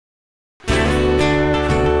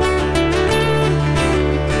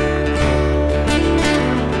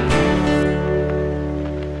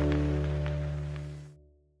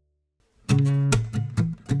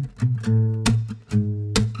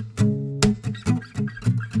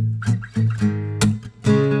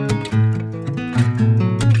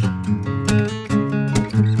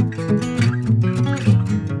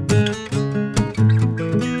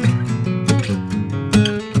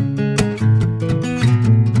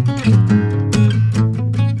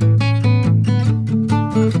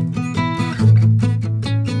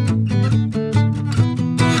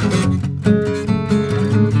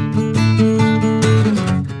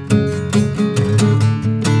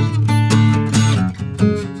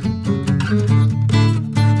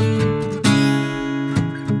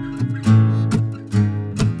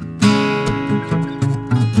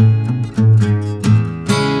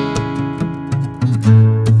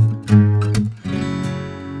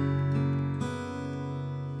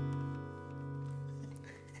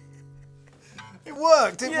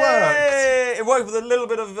worked. It worked. It worked with a little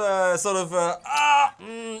bit of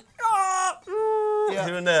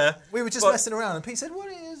here and there. We were just messing around, and Pete said, "What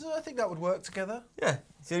is? I think that would work together." Yeah.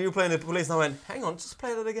 So you were playing the Police, and I went, "Hang on, just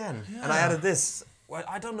play that again." Yeah. And I added this. Well,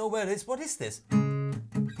 I don't know where it is. What is this?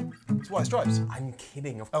 It's White Stripes. I'm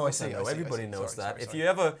kidding. Of I course, see. Everybody knows that. Sorry. If you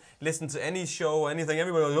ever listen to any show or anything,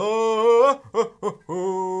 everybody goes, oh.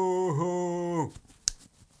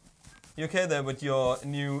 You okay there with your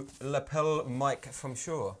new lapel mic from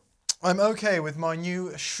Shure? I'm okay with my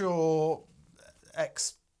new Shure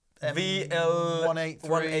X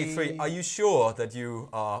VL183. Are you sure that you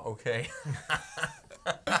are okay?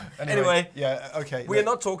 Anyway, yeah, okay. We are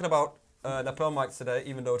not talking about lapel mics today,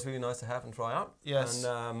 even though it's really nice to have and try out. Yes.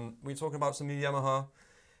 And we're talking about some new Yamaha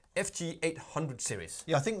FG800 series.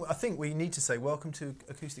 Yeah, I think we need to say welcome to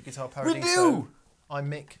Acoustic Guitar Paradiso. We do.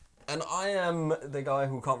 I'm Mick. And I am the guy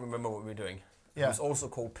who can't remember what we're doing. Yeah. Who's also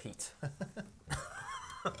called Pete.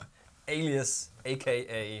 Alias,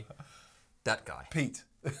 AKA, that guy. Pete.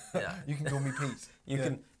 Yeah. You can call me Pete. You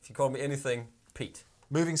can, if you call me anything, Pete.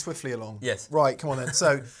 Moving swiftly along. Yes. Right, come on then.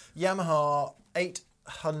 So, Yamaha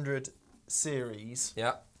 800 series.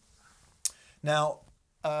 Yeah. Now,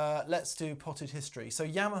 let's do potted history. So,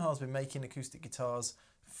 Yamaha's been making acoustic guitars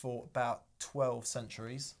for about 12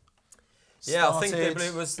 centuries. Yeah, I think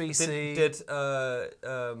it was BC.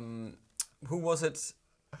 Who was it?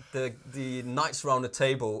 The knights round the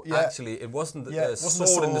table. Yeah. Actually, it wasn't the sword,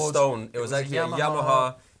 sword in the stone. It was actually a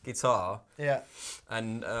Yamaha guitar. Yeah.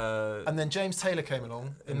 And then James Taylor came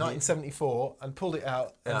along in 1974 and pulled it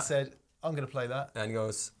out and said, "I'm going to play that." And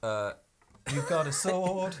goes, "You've got a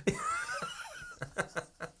sword."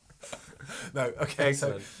 No, okay.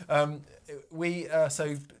 Excellent.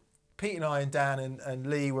 So Pete and I and Dan and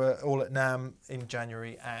Lee were all at NAMM in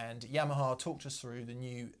January, and Yamaha talked us through the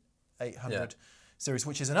new 800 series,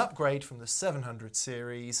 which is an upgrade from the 700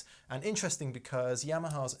 series. And interesting because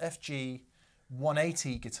Yamaha's FG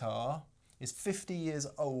 180 guitar is 50 years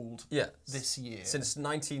old this year. Since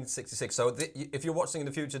 1966. So if you're watching in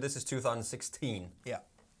the future, this is 2016. Yeah.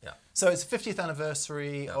 Yeah. So it's the 50th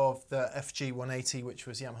anniversary of the FG 180, which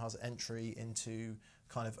was Yamaha's entry into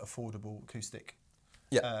kind of affordable acoustic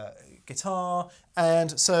guitar.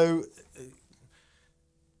 And so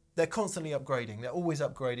they're constantly upgrading. They're always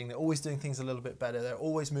upgrading. They're always doing things a little bit better. They're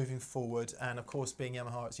always moving forward. And of course, being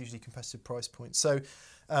Yamaha, it's usually competitive price points. So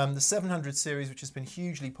the 700 series, which has been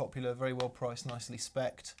hugely popular, very well priced, nicely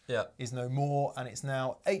spec'd, is no more. And it's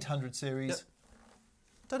now 800 series. Yep.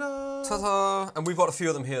 Ta-da! Ta-da! And we've got a few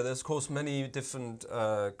of them here. There's, of course, many different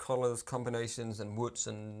colours, combinations, and woods,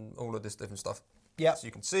 and all of this different stuff. Yeah. As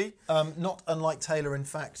you can see. Not unlike Taylor, in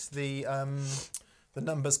fact, the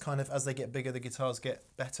numbers kind of, as they get bigger, the guitars get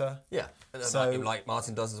better. Yeah. So, like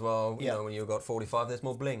Martin does as well. You know, when you've got 45, there's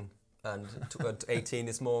more bling. And 18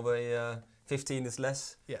 is more of a, 15 is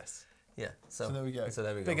less. Yes. Yeah. So there we go. So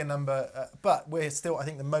there we go. Bigger number. But we're still, I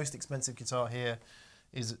think the most expensive guitar here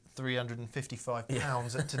is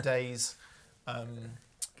 £355 at today's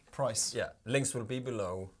price. Yeah, links will be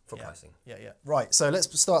below for pricing. Yeah. Right, so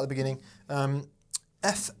let's start at the beginning.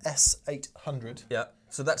 FS800. Yeah,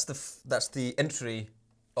 so that's the entry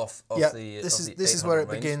of the. This is where it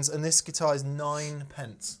begins, and this guitar is 9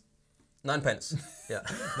 pence. 9 pence. Yeah.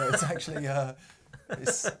 No, it's actually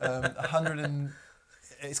it's 100 and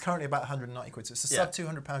it's currently about 190 quid. So it's a sub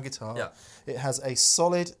 £200 guitar. Yeah. It has a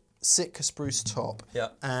solid Sitka spruce top,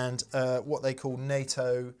 and what they call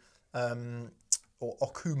NATO or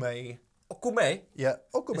okume. Okume? Yeah,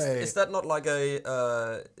 okume. Is that not like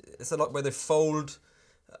a? Is that like where they fold,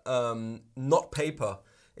 not paper?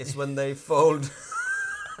 It's when they fold.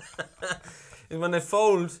 It's when they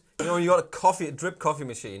fold. You know, when you got a drip coffee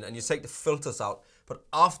machine, and you take the filters out, but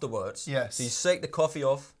afterwards, so you shake the coffee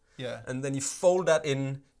off, and then you fold that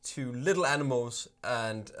in to little animals,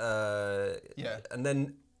 and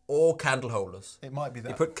then. Or candle holders. It might be that.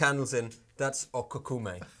 You put candles in. That's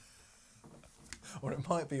okume. Or it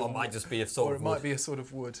might be. Or it might just be a sort of wood. Or it might be a sort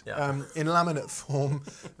of wood. Yeah. In laminate form.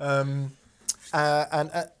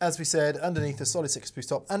 And as we said, underneath a solid Sitka spruce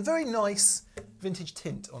top, and very nice vintage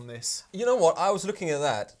tint on this. You know what? I was looking at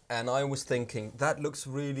that, and I was thinking that looks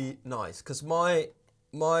really nice because my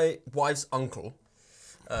wife's uncle,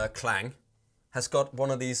 Clang, has got one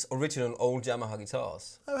of these original old Yamaha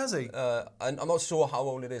guitars. Oh, has he? I'm not sure how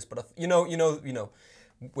old it is, but you know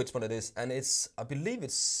which one it is, and I believe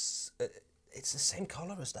it's the same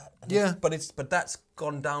color as that. But that's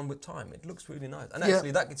gone down with time. It looks really nice, and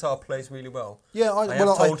actually that guitar plays really well. Yeah, I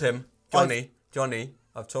have told him, Johnny,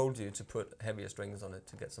 I've told you to put heavier strings on it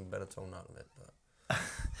to get some better tone out of it.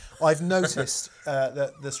 I've noticed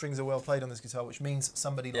that the strings are well played on this guitar, which means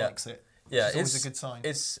somebody likes it. Yeah, it's always a good sign.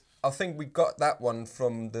 I think we got that one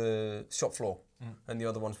from the shop floor, and the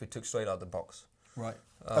other ones we took straight out of the box. Right.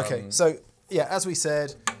 Okay. So yeah, as we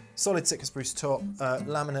said, solid Sitka spruce top,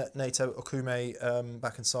 laminate NATO Okume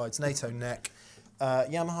back and sides, NATO neck.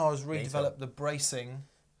 Yamaha has redeveloped the bracing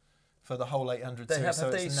for the whole 800 series, so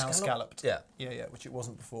it's now scalloped. Yeah. Yeah, which it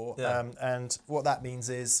wasn't before. Yeah. And what that means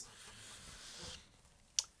is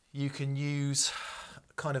you can use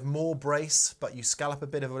kind of more brace, but you scallop a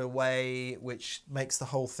bit of it away, which makes the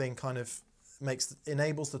whole thing kind of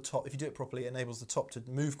enables the top, if you do it properly, it enables the top to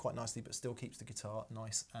move quite nicely, but still keeps the guitar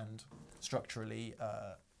nice and structurally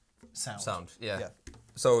sound. Yeah.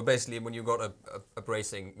 So basically, when you've got a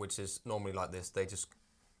bracing, which is normally like this, they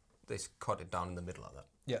cut it down in the middle like that.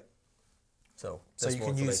 Yeah. So you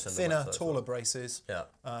can use thinner, taller braces. Yeah.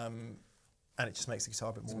 And it just makes the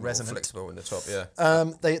guitar a bit more resonant. More flexible in the top, yeah.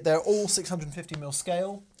 They're all 650mm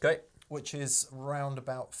scale. Okay. Which is round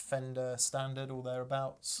about Fender standard or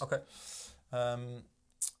thereabouts. Okay.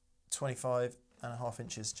 25.5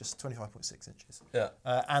 inches, just 25.6 inches. Yeah.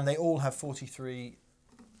 And they all have 43mm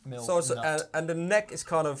nut. And the neck is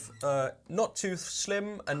kind of not too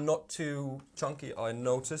slim and not too chunky, I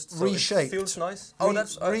noticed. So reshaped. It feels nice.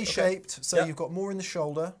 That's reshaped, okay. So you've got more in the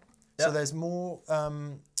shoulder. Yeah. So there's more,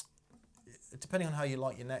 depending on how you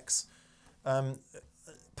like your necks.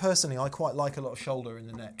 Personally, I quite like a lot of shoulder in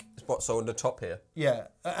the neck. So in the top here? Yeah,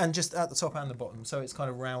 and just at the top and the bottom, so it's kind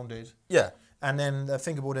of rounded. Yeah. And then the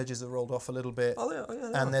fingerboard edges are rolled off a little bit. Oh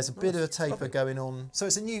yeah. And there's a bit of a taper going on. So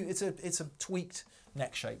it's a tweaked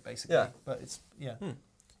neck shape basically. Yeah. But it's yeah.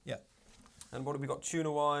 And what have we got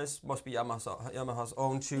tuner wise? Must be Yamaha's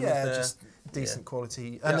own tuners there. there. Just decent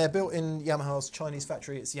quality. And they're built in Yamaha's Chinese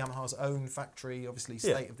factory. It's Yamaha's own factory, obviously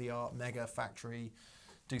state of the art, mega factory.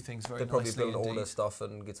 Do things very nicely. They probably build all their stuff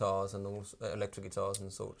and guitars and all electric guitars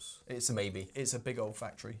and sorts. It's a big old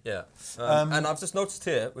factory. Yeah. And I've just noticed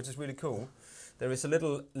here, which is really cool, there is a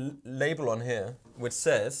little label on here which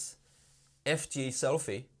says FG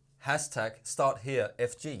selfie #start here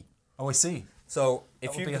FG. Oh, I see. So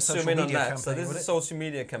if you can zoom in on that, so this is a social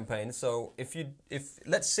media campaign. So if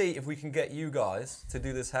let's see if we can get you guys to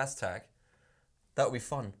do this hashtag, that would be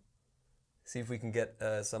fun. See if we can get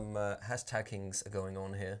some hashtaggings going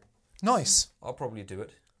on here. Nice. I'll probably do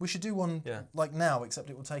it. We should do one like now, except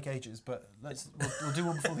it will take ages. But we'll do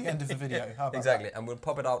one before the end of the video. How about exactly, that? And we'll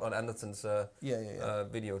pop it out on Andertons'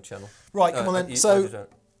 video channel. Right, come on then. So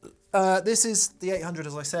this is the 800,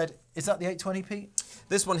 as I said. Is that the 820, Pete?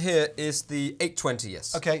 This one here is the 820,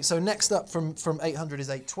 yes. Okay, so next up from 800 is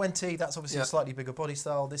 820. That's obviously a slightly bigger body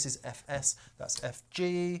style. This is FS. That's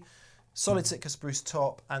FG. Solid Sitka spruce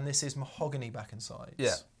top, and this is mahogany back and sides.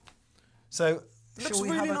 Yeah. So it looks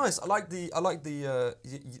really nice. I like the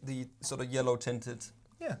sort of yellow tinted.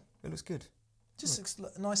 Yeah. It looks good. Just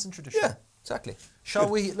nice and traditional. Yeah, exactly. Shall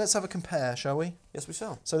we? Let's have a compare, shall we? Yes, we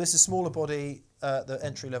shall. So this is smaller body, the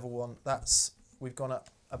entry level one. We've gone up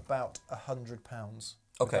about £100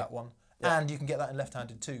 with that one. Yeah. And you can get that in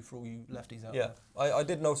left-handed too for all you lefties out there. Yeah, I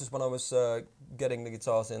did notice when I was getting the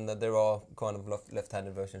guitars in that there are kind of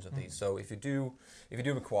left-handed versions of these. So if you do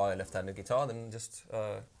require a left-handed guitar, then just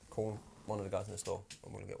call one of the guys in the store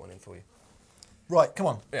and we'll get one in for you. Right, come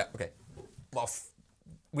on. Yeah, okay. Well,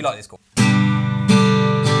 we like this call.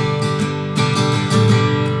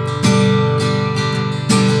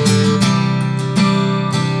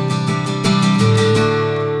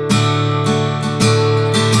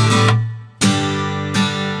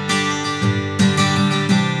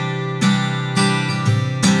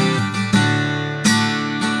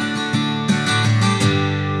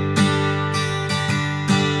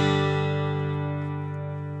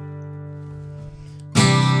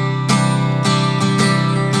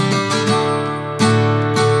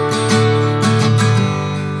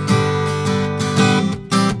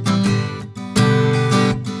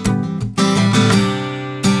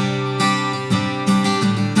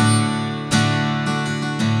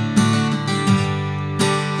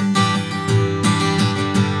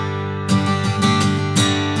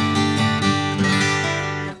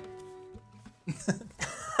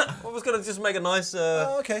 I was going to just make a nice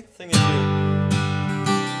thing into it.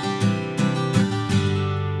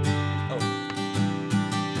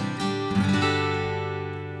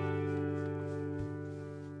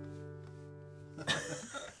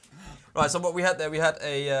 Right, so what we had there, we had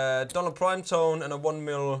a Dunlop Prime Tone and a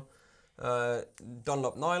 1mm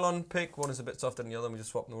Dunlop Nylon pick. One is a bit softer than the other, and we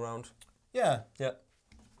just swapped them around. Yeah. Yeah.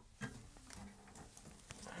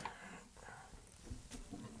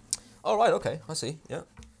 All right, okay, I see, yeah.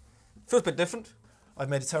 Feels a bit different. I've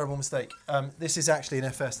made a terrible mistake. This is actually an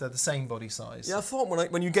FS. They're the same body size. Yeah, I thought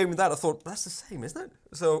when you gave me that, I thought that's the same, isn't it?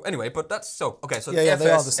 So anyway, but that's so okay. So yeah, FS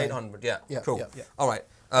they are the same. 800. Yeah, yeah cool. Yeah, yeah. All right.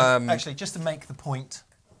 Actually, just to make the point.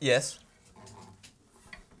 Yes.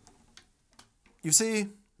 You see,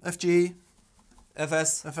 FG,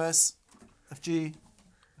 FS, FS, FG,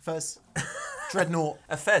 FS, Dreadnought,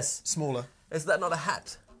 FS. smaller. Is that not a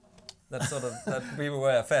hat? That sort of that people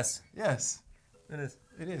wear a fez. Yes, it is.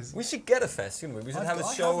 It is. We should get a fez, shouldn't we? We should have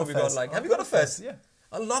a show where we got like. Have you got a fez? fez? Yeah.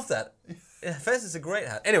 I love that. Yeah, fez is a great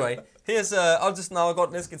hat. Anyway, here's I've just now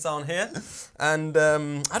got this guitar on here, and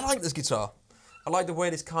I like this guitar. I like the way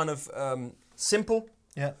it's kind of simple.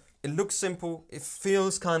 Yeah. It looks simple. It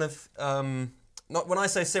feels kind of not when I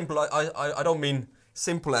say simple, I don't mean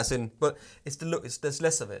simple as in, but it's the look. There's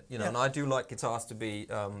less of it, you know. Yeah. And I do like guitars to be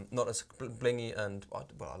not as blingy, and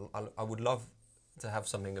well, I would love to have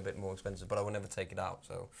something a bit more expensive, but I would never take it out.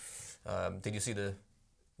 So, did you see the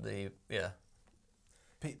yeah?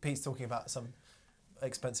 Pete's talking about some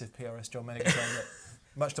expensive PRS John Mayer guitar that,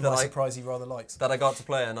 much to my surprise, he rather likes. That I got to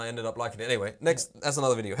play and I ended up liking it. Anyway, next, that's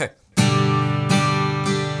another video. Hey.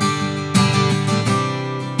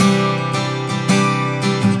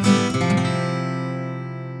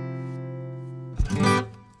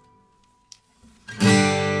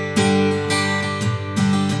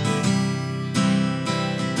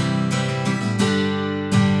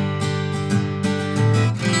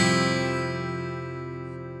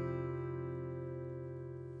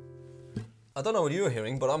 I don't know what you were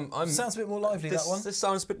hearing, but I'm. Sounds a bit more lively, that one. This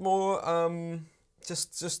sounds a bit more.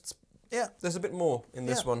 Just. Yeah. There's a bit more in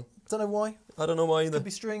this one. Don't know why. I don't know why either. Could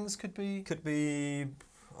be strings. Could be. Could be.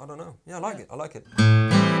 I don't know. Yeah, I like it. I like it.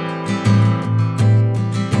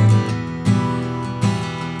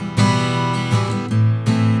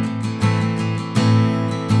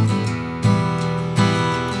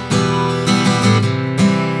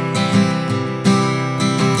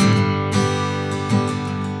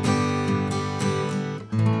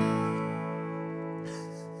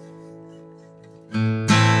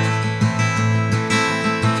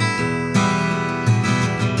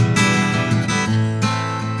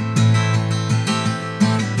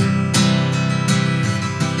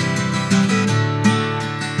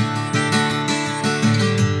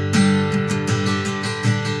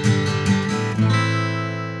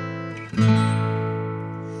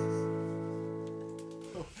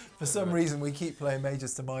 For some reason, we keep playing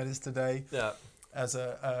majors to minors today. Yeah. As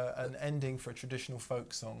an ending for a traditional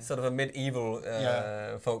folk song. Sort of a medieval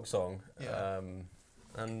folk song. Yeah.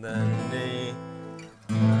 And then the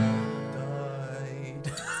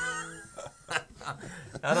died.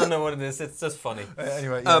 I don't know what it is. It's just funny.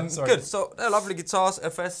 Anyway, yeah, sorry. Good. So lovely guitars.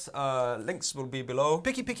 FS links will be below.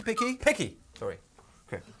 Picky. Picky. Sorry.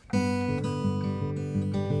 Okay.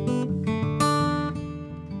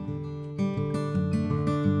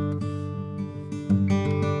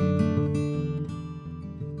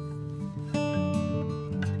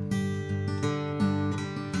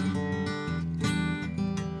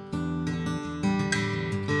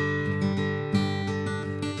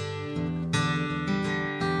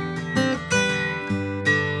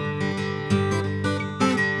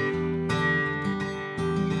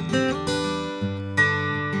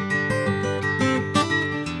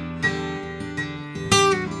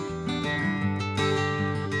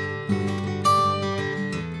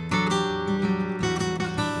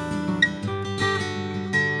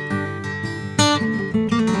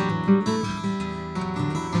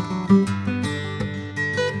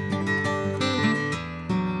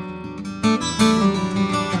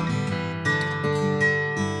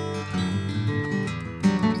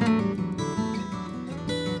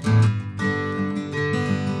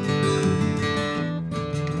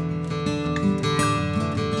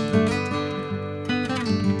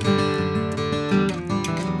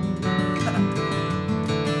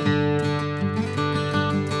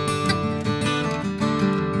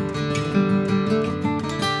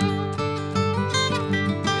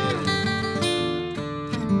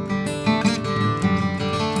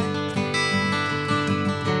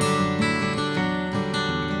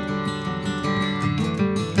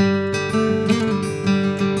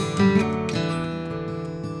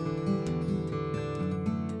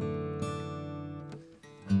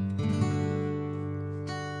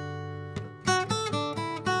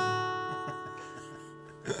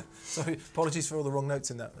 Sorry, apologies for all the wrong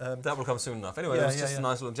notes in that. That will come soon enough. Anyway, it was just a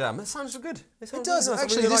nice little jam. It sounds good. It does. Really nice.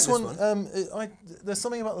 Actually, really this like one, there's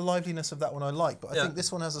something about the liveliness of that one I like, but I think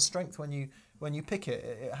this one has a strength when you pick it.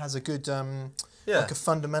 It has a good, like a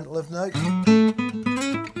fundamental of note.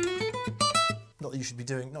 Not that you should be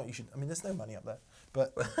doing. I mean, there's no money up there,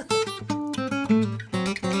 but.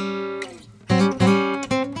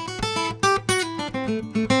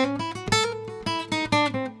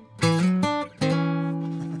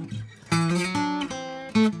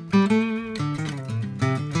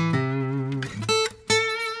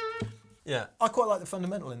 the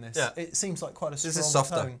fundamental in this. Yeah. It seems like quite a strong This is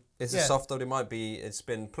softer. tone. This is softer. It might be. It's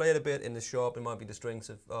been played a bit in the shop. It might be the strings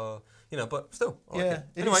of, but still. I like it.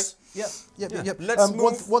 Anyway. Yep. Let's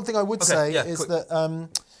move. One thing I would say is quick. that.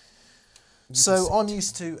 So I'm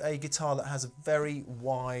used to a guitar that has a very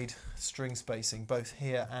wide string spacing, both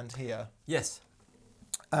here and here. Yes.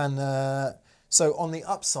 And so on the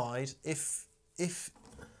upside, if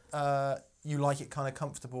you like it kind of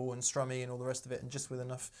comfortable and strummy and all the rest of it, and just with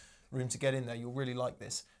enough room to get in there, you'll really like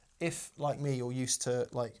this. If, like me, you're used to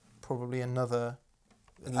like probably another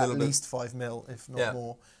at least 5 mil, if not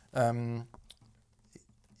more.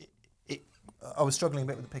 I was struggling a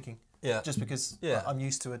bit with the picking. Yeah. Just because I'm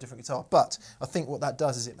used to a different guitar. But I think what that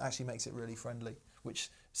does is it actually makes it really friendly, which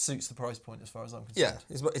suits the price point as far as I'm concerned.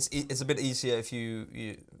 Yeah, it's a bit easier if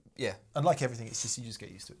you And like everything, it's just you just get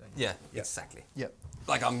used to it. Don't you? Yeah, exactly. Yeah.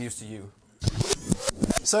 Like I'm used to you.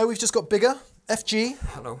 So we've just got bigger FG.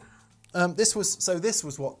 Hello. This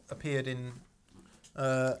was what appeared in,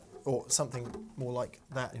 or something more like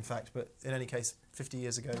that, in fact. But in any case, 50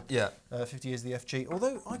 years ago. Yeah. 50 years of the FG.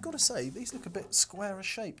 Although I got to say, these look a bit square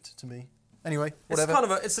shaped to me. Anyway,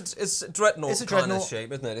 whatever. It's a dreadnought kind of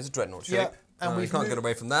shape, isn't it? It's a dreadnought shape. Yeah. And we can't get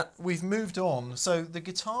away from that. We've moved on. So the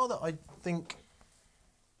guitar that I think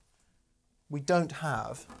we don't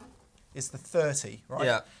have is the 30, right?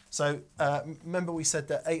 Yeah. So remember we said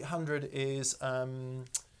that 800 is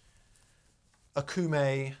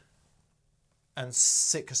Akume and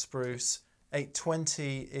Sitka spruce.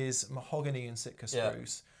 820 is mahogany and Sitka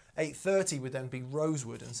spruce. 830 would then be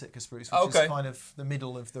rosewood and Sitka spruce, which is kind of the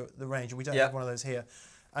middle of the range. And we don't have one of those here.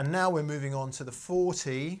 And now we're moving on to the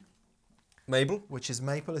 40. Maple. Which is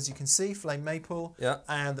maple, as you can see, flame maple. Yeah.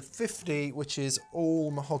 And the 50, which is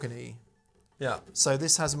all mahogany. Yeah. So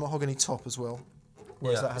this has a mahogany top as well.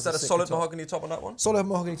 Yeah. Is that a solid mahogany top on that one? Solid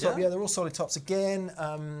mahogany top, yeah. They're all solid tops. Again,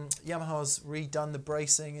 Yamaha's redone the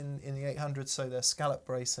bracing in the 800, so they're scallop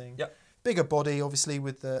bracing. Yep. Bigger body, obviously,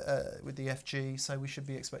 with the FG, so we should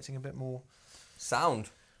be expecting a bit more sound.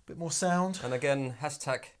 Bit more sound. And again,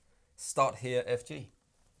 hashtag start here FG.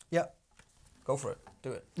 Yeah. Go for it.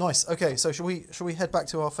 Do it. Nice. Okay, so shall we head back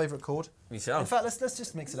to our favourite chord? We shall. In fact, let's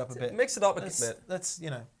just mix it up a bit. Mix it up a bit. Let's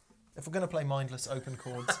if we're going to play mindless open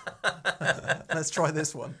chords, let's try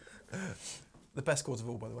this one. The best chords of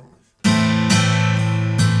all, by the way.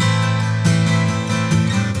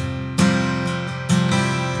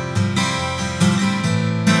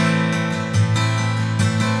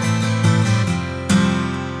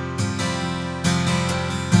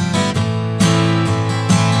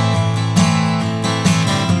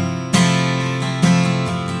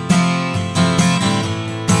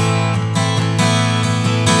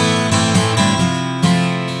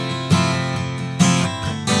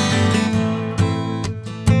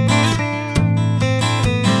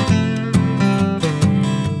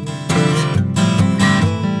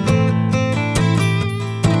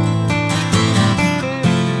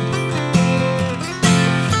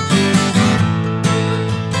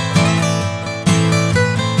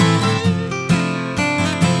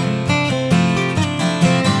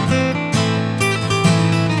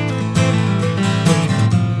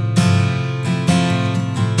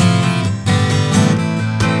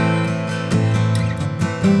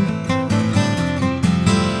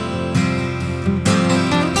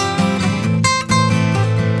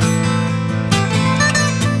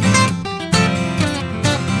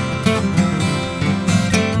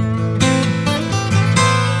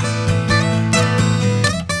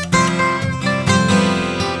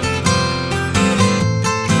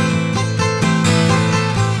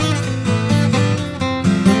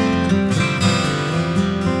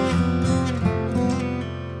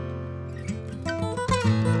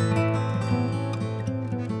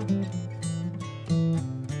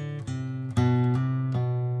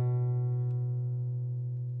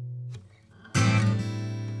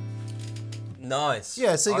 Nice.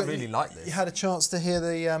 Yeah, so I really like this. You had a chance to hear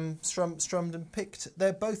the strummed and picked.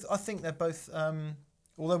 They're both. I think they're both.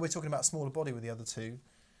 Although we're talking about smaller body with the other two,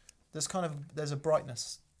 there's a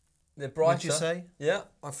brightness. They're brighter. Would you say? Yeah,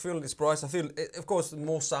 I feel it's bright. I feel, of course,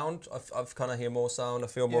 more sound. I've kind of hear more sound. I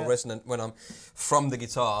feel more resonant when I'm from the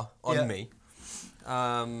guitar on me.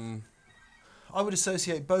 I would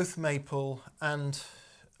associate both maple and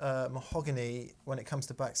mahogany when it comes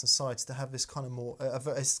to backs and sides to have this kind of more.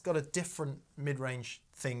 It's got a different mid-range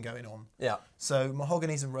thing going on. Yeah. So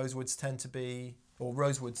mahoganies and rosewoods tend to be a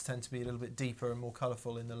little bit deeper and more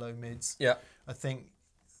colourful in the low mids. Yeah. I think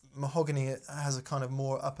mahogany has a kind of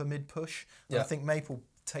more upper mid push. Yeah. I think maple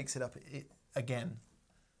takes it up again,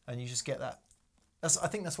 and you just get that. I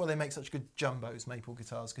think that's why they make such good jumbos, maple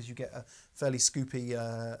guitars, because you get a fairly scoopy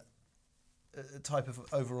type of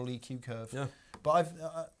overall EQ curve. Yeah. But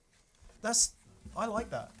I like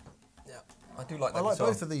that. Yeah, I do like that. I like guitar.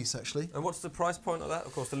 both of these actually. And what's the price point of that?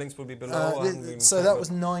 Of course, the links will be below. So that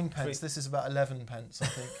was 9 pence. This is about 11 pence, I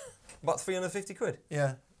think. About 350 quid.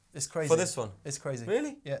 Yeah, it's crazy. For this one? It's crazy.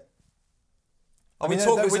 Really? Yeah. We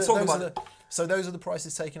talk about. So those are the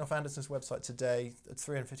prices taken off Andertons' website today. At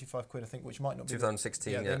 355 quid, I think, which might not be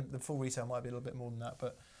 2016. Yeah. The full retail might be a little bit more than that,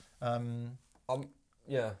 but. And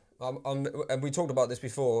we talked about this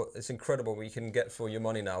before. It's incredible what you can get for your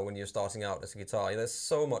money now when you're starting out as a guitar. There's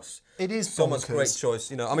so much. It is so much great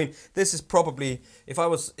choice. I mean, this is probably if I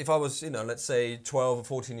was let's say 12 or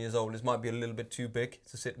 14 years old, this might be a little bit too big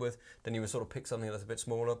to sit with. Then you would sort of pick something that's a bit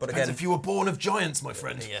smaller. But again, if you were born of giants, my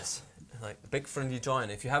friend. Yes. Like The Big Friendly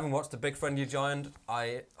Giant. If you haven't watched The Big Friendly Giant,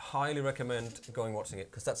 I highly recommend going watching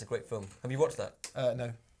it because that's a great film. Have you watched that?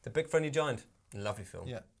 No. The Big Friendly Giant. Lovely film.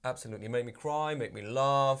 Yeah. Absolutely. It made me cry, make me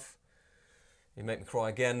laugh. You make me cry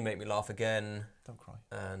again, make me laugh again. Don't cry.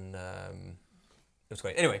 And it was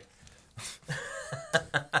great. Anyway.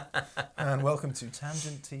 And welcome to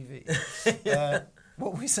Tangent TV.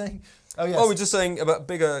 What were we saying? Oh, yes. Oh, we're just saying about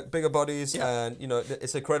bigger bodies, and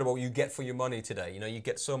it's incredible what you get for your money today. You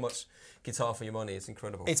get so much guitar for your money. It's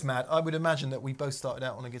incredible. It's mad. I would imagine that we both started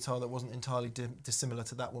out on a guitar that wasn't entirely dissimilar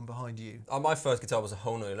to that one behind you. My first guitar was a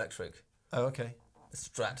Hohner electric. Oh, okay. A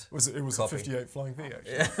Strat. It was copy. A 58 Flying V,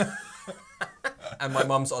 actually. Yeah. And my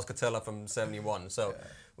mum's Oscatella from '71. So, yeah.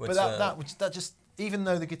 But that just, even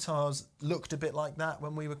though the guitars looked a bit like that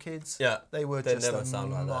when we were kids, they were just never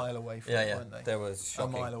a mile away from it, weren't they? They were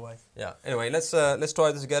shocking. A mile away. Yeah. Anyway, let's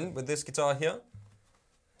try this again with this guitar here.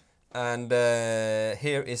 And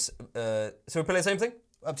here is. So we play the same thing?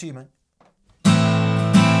 Up to you, mate.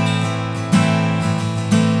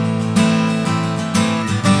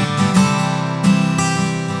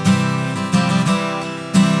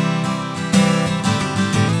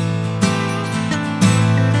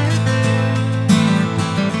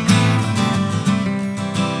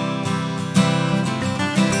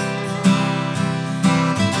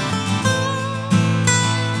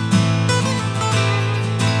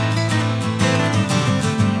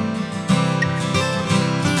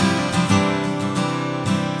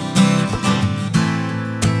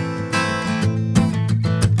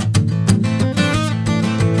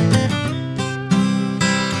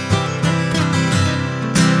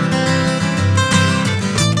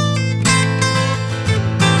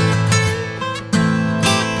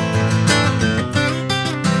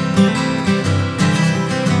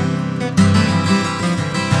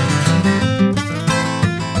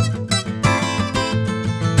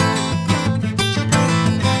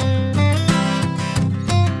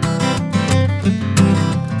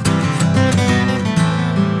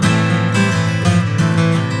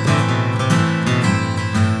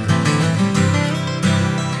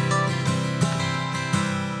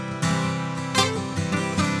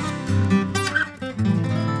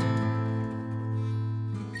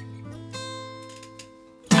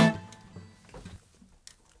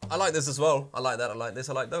 I like this as well. I like that. I like this.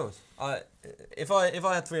 I like those. If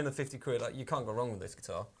I had 350 quid, you can't go wrong with this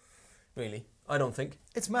guitar. Really, I don't think.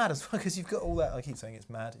 It's mad as well because you've got all that. I keep saying it's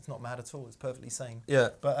mad. It's not mad at all. It's perfectly sane. Yeah.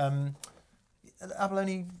 But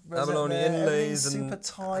abalone inlays and, super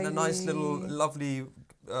tiny. And a nice little lovely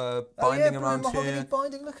binding around here.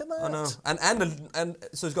 Binding. Look at that. I know. And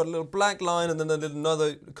so it's got a little black line and then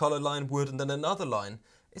another colour line, wood, and then another line.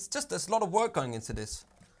 It's just there's a lot of work going into this.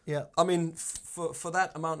 Yeah. I mean, for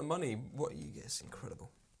that amount of money, what you get is incredible.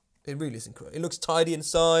 It really is incredible. It looks tidy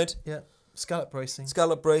inside. Yeah. Scallop bracing.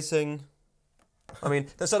 Scallop bracing. I mean,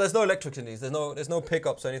 there's no electrics in these. There's no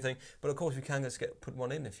pickups or anything. But of course, you can just put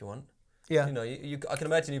one in if you want. Yeah. I can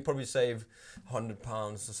imagine you probably save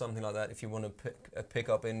 £100 or something like that if you want to pick a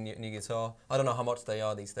pickup in your guitar. I don't know how much they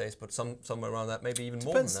are these days, but somewhere around that, maybe even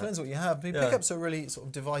more than that. Depends what you have. I mean, pickups are a really sort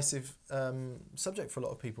of divisive subject for a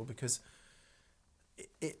lot of people because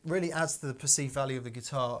it really adds to the perceived value of the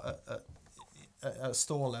guitar at a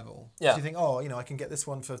store level. Yeah. So you think, I can get this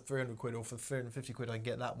one for 300 quid or for 350 quid, I can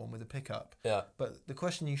get that one with a pickup. Yeah. But the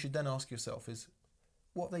question you should then ask yourself is,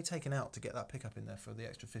 what have they taken out to get that pickup in there for the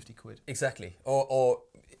extra 50 quid? Exactly. Or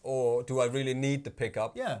do I really need the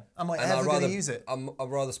pickup? Yeah. Am I ever going to use it? I'd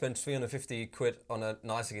rather spend 350 quid on a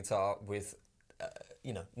nicer guitar with,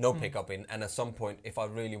 no pickup in. And at some point, if I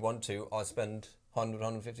really want to, I'll spend 100,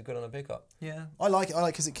 150 quid on a pickup. Yeah. I like it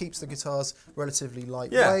because it keeps the guitars relatively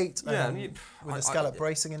lightweight. Yeah. With the scallop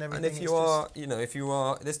bracing and everything. And if you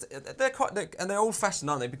are, they're old fashioned,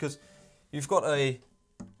 aren't they? Because you've got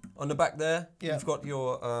on the back there, you've got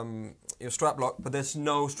your strap lock, but there's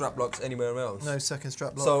no strap locks anywhere else. No second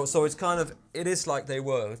strap lock. So it's kind of, it is like they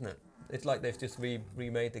were, isn't it? It's like they've just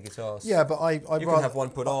remade the guitars. Yeah, but you can have one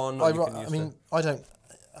put on. I don't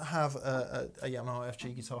have a Yamaha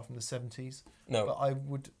FG guitar from the 70s. No. But I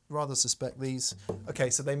would rather suspect these. Okay,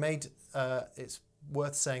 so they made. It's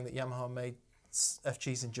worth saying that Yamaha made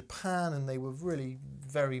FGs in Japan, and they were really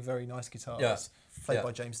very, very nice guitars. Yeah. Played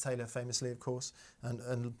by James Taylor, famously, of course,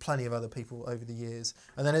 and plenty of other people over the years.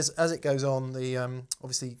 And then as it goes on, the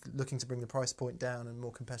obviously looking to bring the price point down and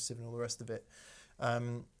more competitive and all the rest of it. I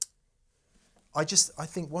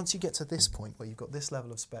think once you get to this point where you've got this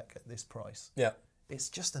level of spec at this price, it's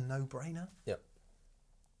just a no-brainer. Yeah.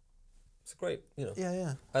 It's great, Yeah,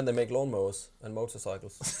 yeah. And they make lawnmowers and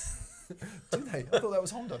motorcycles. Do they? I thought that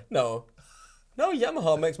was Honda. No,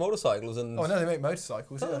 Yamaha makes motorcycles and. Oh no, they make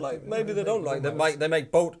motorcycles. Yeah. Like maybe they don't like. They make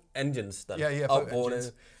boat engines. Then. Yeah, boat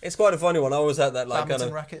engines. It's quite a funny one. I always had that like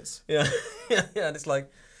badminton rackets. Yeah, yeah. And it's like,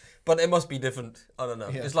 but it must be different. I don't know.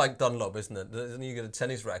 Yeah. It's like Dunlop, isn't it? Then you get a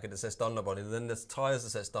tennis racket that says Dunlop on it, and then there's tires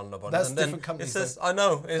that says Dunlop on it. That's and different then companies. It says, I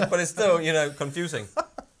know, but it's still confusing.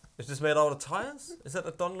 It's just made out of tires. Is that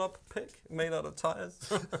a Dunlop pick made out of tires?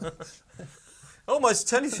 Oh, my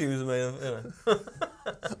tennis shoes are made of,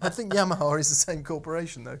 I think Yamaha is the same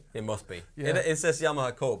corporation, though. It must be. Yeah. It says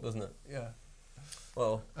Yamaha Corp, doesn't it? Yeah.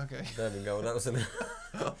 Well, okay. There we go. That was an.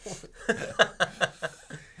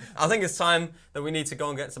 I think it's time that we need to go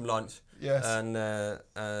and get some lunch. Yes. And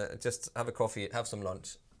just have a coffee, have some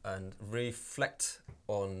lunch, and reflect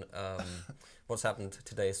on what's happened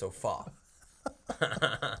today so far.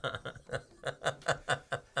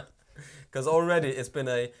 Because already it's been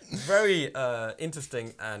a very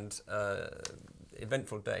interesting and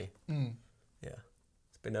eventful day. Mm. Yeah,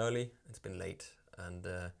 it's been early, it's been late, and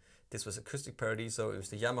this was Acoustic Paradiso. It was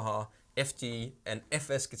the Yamaha FG and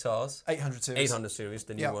FS guitars. 800 series. 800 series,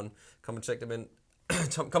 the new one. Come and check them in.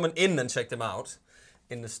 Come in and check them out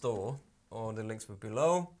in the store. All the links will be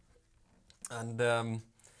below. And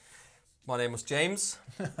my name was James.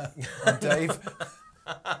 I'm Dave.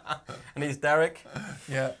 And he's Derek.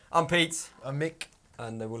 Yeah. I'm Pete. I'm Mick.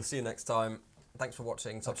 And we'll see you next time. Thanks for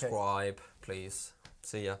watching. Subscribe, please.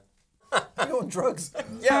 See ya. You're on drugs.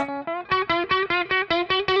 Yeah.